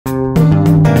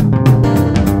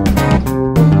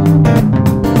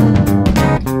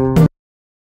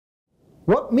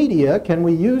What media can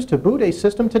we use to boot a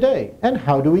system today, and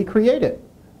how do we create it?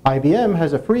 IBM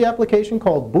has a free application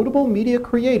called Bootable Media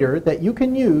Creator that you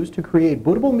can use to create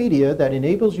bootable media that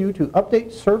enables you to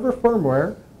update server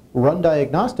firmware, run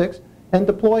diagnostics, and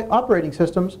deploy operating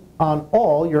systems on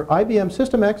all your IBM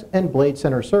System X and Blade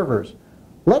Center servers.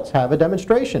 Let's have a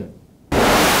demonstration.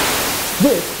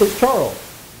 This is Charles.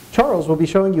 Charles will be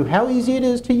showing you how easy it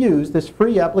is to use this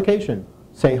free application.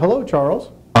 Say hello,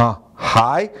 Charles.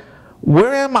 Hi?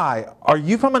 Where am I? Are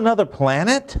you from another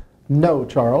planet? No,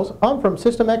 Charles. I'm from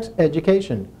System X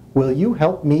Education. Will you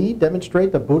help me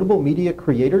demonstrate the Bootable Media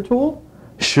Creator tool?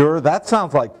 Sure, that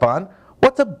sounds like fun.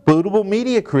 What's a Bootable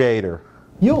Media Creator?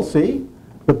 You'll see.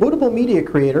 The Bootable Media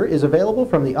Creator is available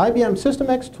from the IBM System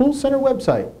X ToolsCenter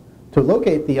website. To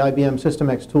locate the IBM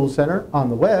System X ToolsCenter on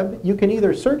the web, you can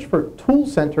either search for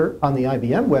ToolsCenter on the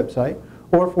IBM website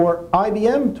or for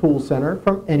IBM ToolsCenter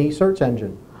from any search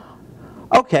engine.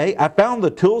 Okay, I found the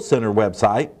ToolsCenter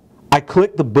website. I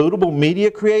click the Bootable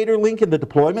Media Creator link in the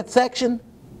deployment section.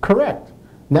 Correct.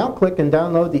 Now click and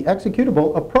download the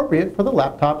executable appropriate for the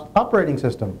laptop's operating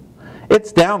system.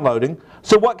 It's downloading,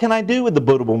 so what can I do with the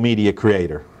Bootable Media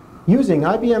Creator? Using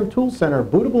IBM ToolsCenter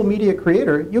Bootable Media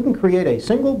Creator, you can create a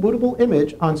single bootable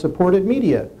image on supported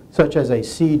media, such as a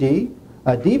CD,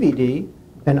 a DVD,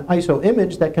 an ISO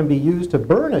image that can be used to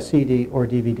burn a CD or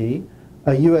DVD,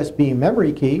 a USB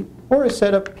memory key, or a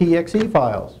set of PXE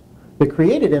files. The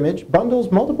created image bundles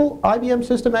multiple IBM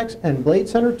System X and Blade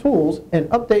Center tools and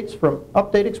updates from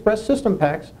Update Express system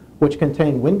packs, which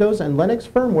contain Windows and Linux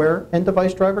firmware and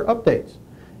device driver updates.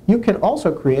 You can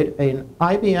also create an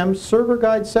IBM server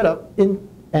guide setup and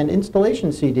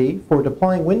installation CD for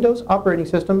deploying Windows operating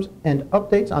systems and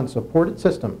updates on supported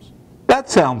systems. That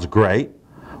sounds great.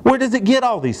 Where does it get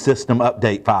all these system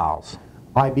update files?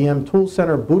 IBM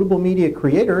ToolsCenter Bootable Media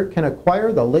Creator can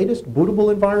acquire the latest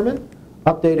bootable environment,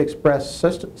 Update Express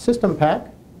system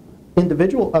pack,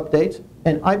 individual updates,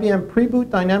 and IBM Pre-boot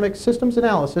Dynamic Systems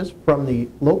Analysis from the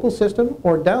local system,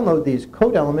 or download these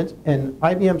code elements and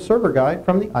IBM Server Guide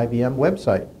from the IBM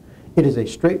website. It is a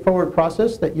straightforward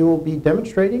process that you will be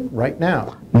demonstrating right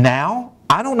now. Now?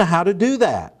 I don't know how to do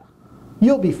that.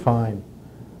 You'll be fine.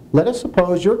 Let us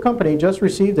suppose your company just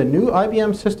received a new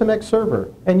IBM System X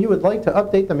server, and you would like to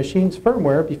update the machine's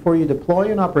firmware before you deploy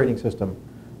an operating system.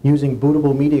 Using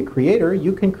Bootable Media Creator,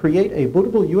 you can create a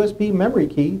bootable USB memory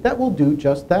key that will do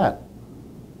just that.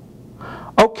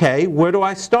 Okay, where do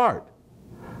I start?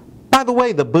 By the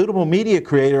way, the Bootable Media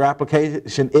Creator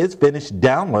application is finished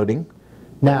downloading.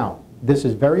 Now, this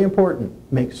is very important.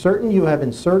 Make certain you have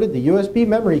inserted the USB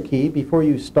memory key before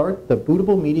you start the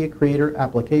Bootable Media Creator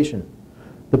application.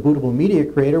 The Bootable Media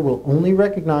Creator will only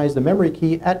recognize the memory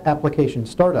key at application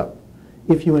startup.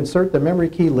 If you insert the memory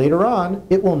key later on,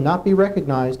 it will not be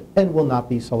recognized and will not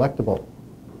be selectable.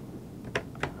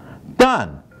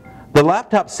 Done. The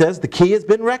laptop says the key has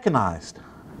been recognized.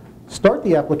 Start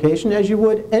the application as you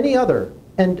would any other,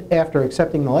 and after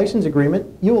accepting the license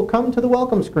agreement, you will come to the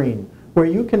welcome screen, where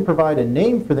you can provide a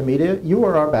name for the media you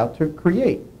are about to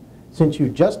create. Since you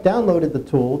just downloaded the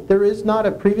tool, there is not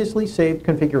a previously saved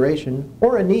configuration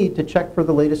or a need to check for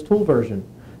the latest tool version,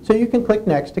 so you can click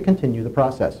Next to continue the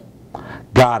process.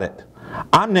 Got it.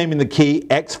 I'm naming the key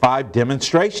X5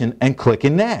 Demonstration and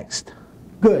clicking Next.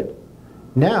 Good.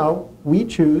 Now we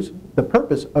choose the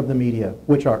purpose of the media,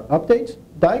 which are updates,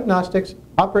 diagnostics,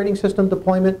 operating system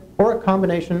deployment, or a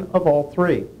combination of all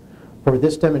three. For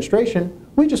this demonstration,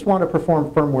 we just want to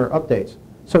perform firmware updates,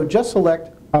 so just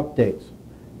select Updates.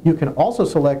 You can also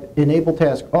select Enable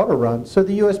Task Auto Run, so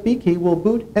the USB key will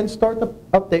boot and start the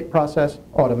update process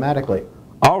automatically.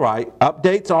 All right,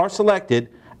 updates are selected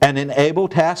and Enable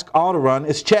Task Auto Run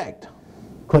is checked.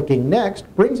 Clicking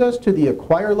Next brings us to the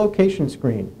Acquire Location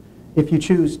screen. If you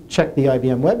choose Check the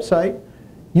IBM website,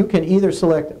 you can either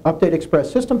select Update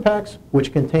Express System Packs,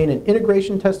 which contain an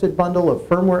integration-tested bundle of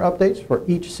firmware updates for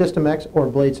each System X or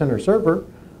Blade Center server,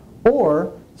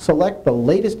 or select the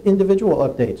latest individual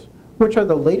updates, which are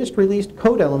the latest released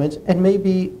code elements and may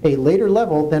be a later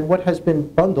level than what has been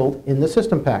bundled in the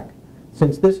system pack.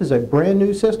 Since this is a brand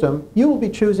new system, you will be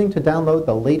choosing to download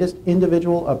the latest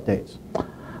individual updates.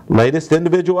 Latest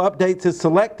individual updates is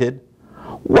selected.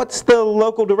 What's the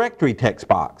local directory text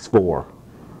box for?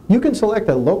 You can select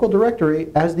a local directory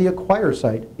as the acquire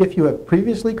site if you have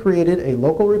previously created a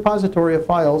local repository of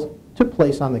files to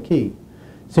place on the key.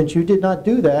 Since you did not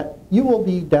do that, you will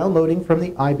be downloading from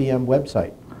the IBM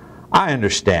website. I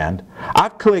understand.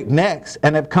 I've clicked Next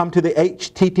and have come to the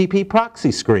HTTP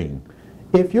proxy screen.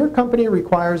 If your company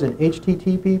requires an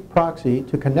HTTP proxy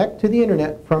to connect to the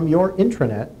internet from your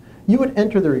intranet, you would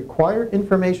enter the required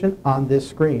information on this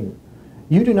screen.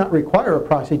 You do not require a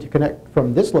proxy to connect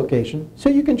from this location, so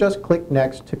you can just click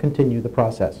Next to continue the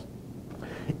process.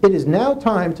 It is now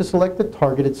time to select the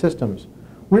targeted systems.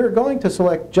 We are going to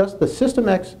select just the System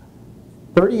X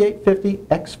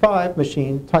 3850X5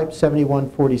 machine type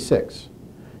 7146.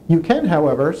 You can,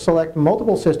 however, select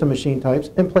multiple system machine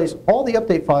types and place all the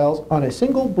update files on a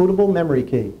single bootable memory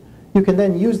key. You can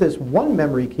then use this one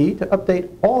memory key to update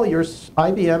all your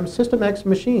IBM System X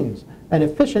machines, an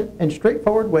efficient and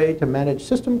straightforward way to manage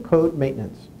system code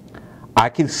maintenance. I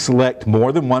can select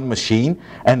more than one machine,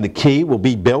 and the key will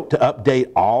be built to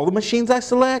update all the machines I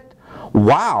select?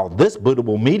 Wow, this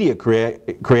Bootable Media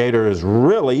Creator is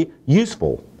really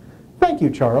useful. Thank you,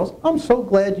 Charles. I'm so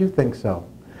glad you think so.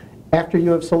 After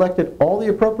you have selected all the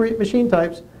appropriate machine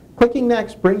types, clicking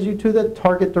Next brings you to the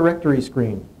Target Directory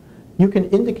screen. You can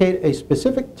indicate a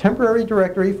specific temporary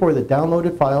directory for the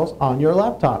downloaded files on your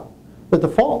laptop. The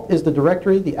default is the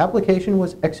directory the application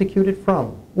was executed from,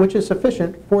 which is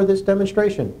sufficient for this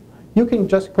demonstration. You can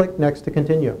just click Next to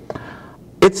continue.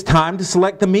 It's time to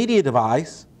select the media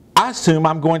device. I assume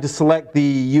I'm going to select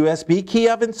the USB key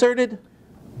I've inserted?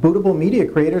 Bootable Media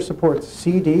Creator supports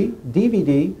CD,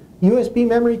 DVD, USB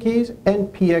memory keys, and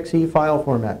PXE file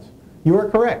formats. You are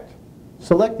correct.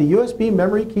 Select the USB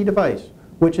memory key device,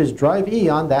 which is Drive E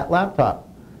on that laptop.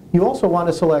 You also want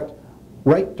to select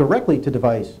Write Directly to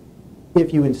Device.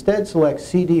 If you instead select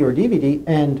CD or DVD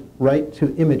and Write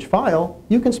to Image File,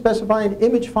 you can specify an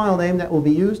image file name that will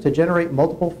be used to generate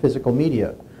multiple physical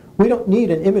media. We don't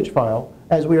need an image file,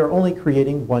 as we are only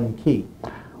creating one key.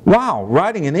 Wow,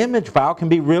 writing an image file can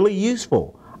be really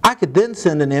useful. I could then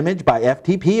send an image by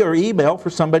FTP or email for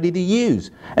somebody to use,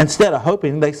 instead of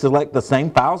hoping they select the same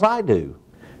files I do.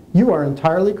 You are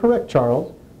entirely correct,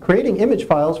 Charles. Creating image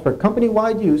files for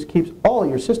company-wide use keeps all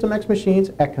your System X machines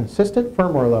at consistent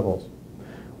firmware levels.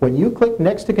 When you click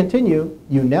Next to continue,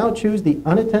 you now choose the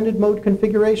unattended mode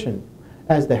configuration.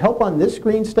 As the help on this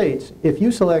screen states, if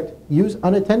you select Use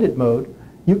Unattended Mode,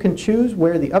 you can choose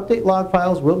where the update log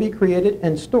files will be created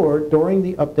and stored during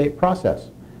the update process,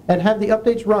 and have the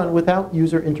updates run without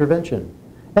user intervention.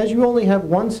 As you only have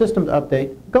one system to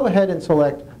update, go ahead and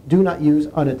select Do Not Use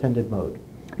Unattended Mode.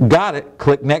 Got it.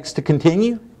 Click Next to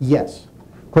continue? Yes.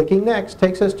 Clicking Next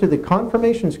takes us to the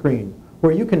confirmation screen,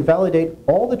 where you can validate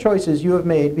all the choices you have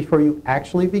made before you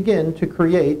actually begin to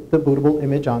create the bootable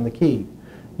image on the key.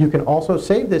 You can also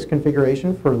save this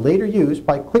configuration for later use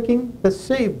by clicking the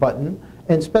Save button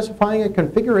and specifying a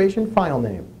configuration file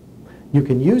name. You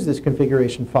can use this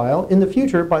configuration file in the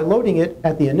future by loading it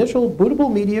at the initial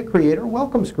Bootable Media Creator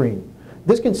welcome screen.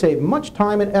 This can save much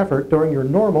time and effort during your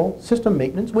normal system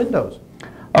maintenance windows.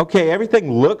 Okay,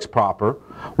 everything looks proper.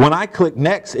 When I click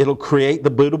Next, it'll create the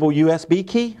bootable USB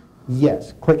key?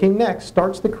 Yes, clicking Next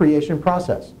starts the creation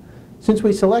process. Since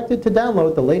we selected to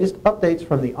download the latest updates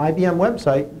from the IBM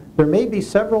website, there may be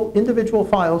several individual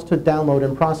files to download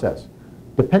and process.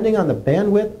 Depending on the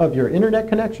bandwidth of your internet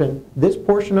connection, this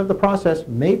portion of the process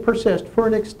may persist for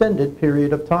an extended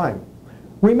period of time.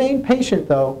 Remain patient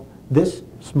though, this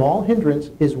small hindrance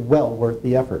is well worth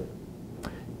the effort.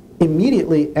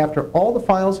 Immediately after all the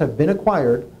files have been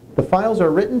acquired, the files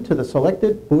are written to the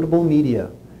selected bootable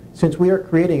media. Since we are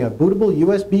creating a bootable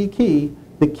USB key,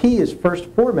 the key is first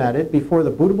formatted before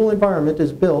the bootable environment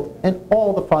is built and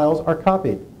all the files are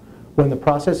copied. When the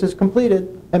process is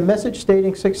completed, a message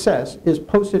stating success is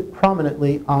posted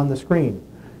prominently on the screen.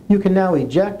 You can now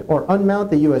eject or unmount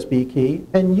the USB key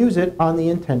and use it on the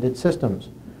intended systems.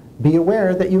 Be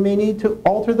aware that you may need to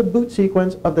alter the boot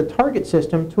sequence of the target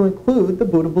system to include the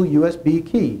bootable USB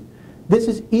key. This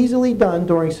is easily done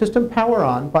during system power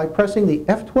on by pressing the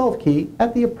F12 key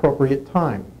at the appropriate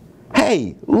time.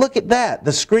 Hey, look at that.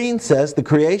 The screen says the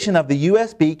creation of the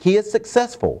USB key is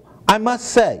successful. I must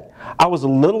say, I was a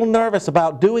little nervous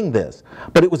about doing this,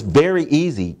 but it was very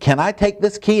easy. Can I take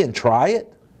this key and try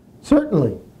it?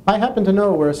 Certainly. I happen to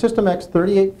know where a System X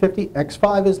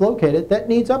 3850X5 is located that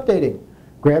needs updating.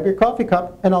 Grab your coffee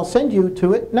cup and I'll send you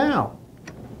to it now.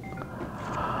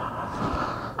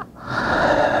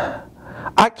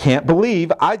 I can't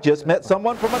believe I just met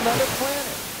someone from another planet.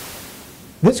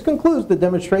 This concludes the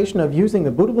demonstration of using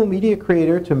the Bootable Media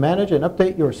Creator to manage and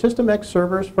update your System X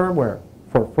server's firmware.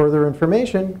 For further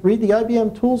information, read the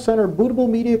IBM ToolsCenter Bootable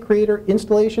Media Creator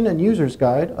Installation and User's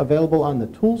Guide available on the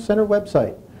ToolsCenter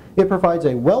website. It provides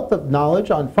a wealth of knowledge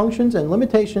on functions and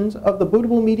limitations of the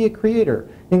Bootable Media Creator,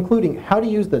 including how to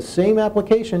use the same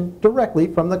application directly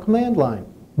from the command line.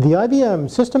 The IBM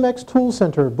System X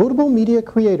ToolsCenter Bootable Media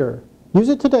Creator. Use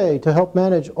it today to help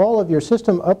manage all of your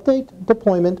system update,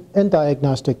 deployment, and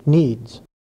diagnostic needs.